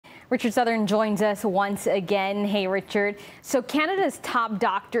Richard Southern joins us once again. Hey, Richard. So Canada's top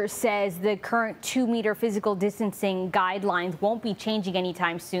doctor says the current 2-meter physical distancing guidelines won't be changing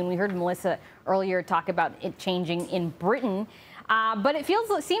anytime soon. We heard Melissa earlier talk about it changing in Britain, but it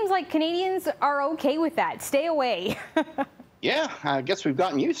seems like Canadians are okay with that. Stay away. Yeah, I guess we've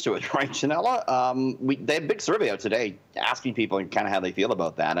gotten used to it, right, Janella? They had a big survey out today asking people kind of how they feel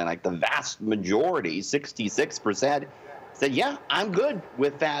about that, and like the vast majority, 66%, said, yeah, I'm good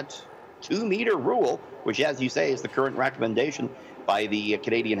with that 2-meter rule, which, as you say, is the current recommendation by the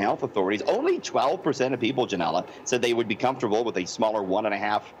Canadian health authorities. Only 12% of people, Janella, said they would be comfortable with a smaller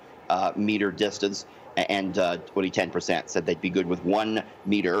 1.5 meter distance, and only 10% said they'd be good with 1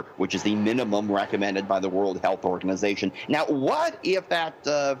 meter, which is the minimum recommended by the World Health Organization. Now, what if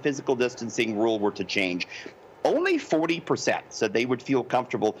that physical distancing rule were to change? Only 40% said they would feel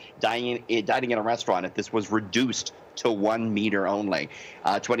comfortable dining in a restaurant if this was reduced to 1 meter only.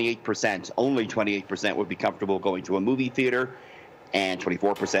 28%, only 28% would be comfortable going to a movie theater, and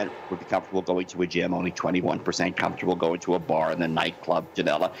 24% would be comfortable going to a gym, only 21% comfortable going to a bar and a nightclub,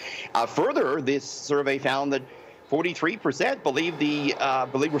 Janella. Further, this survey found that 43%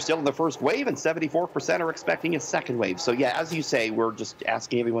 believe we're still in the first wave, and 74% are expecting a second wave. So, yeah, as you say, we're just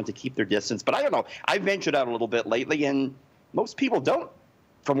asking everyone to keep their distance. But I don't know. I've ventured out a little bit lately, and most people don't,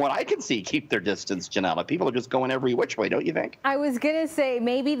 from what I can see, keep their distance, Janella. People are just going every which way, don't you think? I was going to say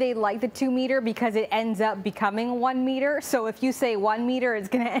maybe they like the 2-meter because it ends up becoming 1 meter. So if you say 1 meter, it's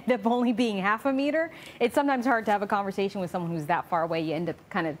going to end up only being half a meter. It's sometimes hard to have a conversation with someone who's that far away. You end up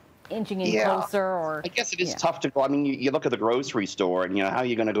kind of inching in closer, or I guess it is tough to go. I mean, you look at the grocery store, and how are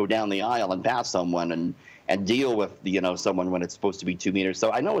you going to go down the aisle and pass someone and deal with someone when it's supposed to be 2 meters?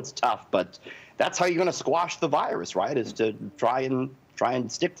 So I know it's tough, but that's how you're going to squash the virus, right? Is to try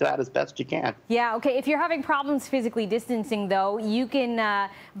and stick to that as best you can. Yeah, okay. If you're having problems physically distancing, though, you can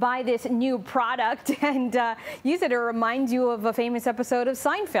buy this new product and use it. It reminds you of a famous episode of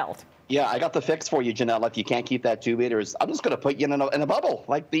Seinfeld. Yeah, I got the fix for you, Janelle. If you can't keep that 2 meters, I'm just going to put you in a bubble,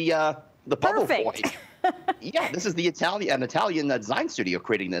 like the bubble boy. Yeah, this is an Italian design studio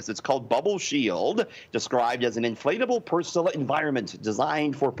creating this. It's called Bubble Shield, described as an inflatable personal environment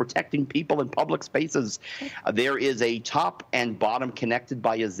designed for protecting people in public spaces. There is a top and bottom connected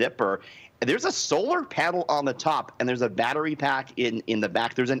by a zipper. There's a solar panel on the top, and there's a battery pack in the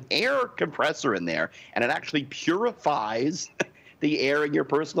back. There's an air compressor in there, and it actually purifies the air in your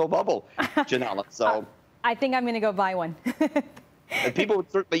personal bubble, Janella. So I think I'm going to go buy one. And people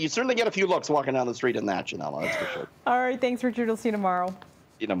you certainly get a few looks walking down the street in that, Janella, that's for sure. All right, thanks, Richard. We'll see you tomorrow. See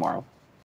you tomorrow.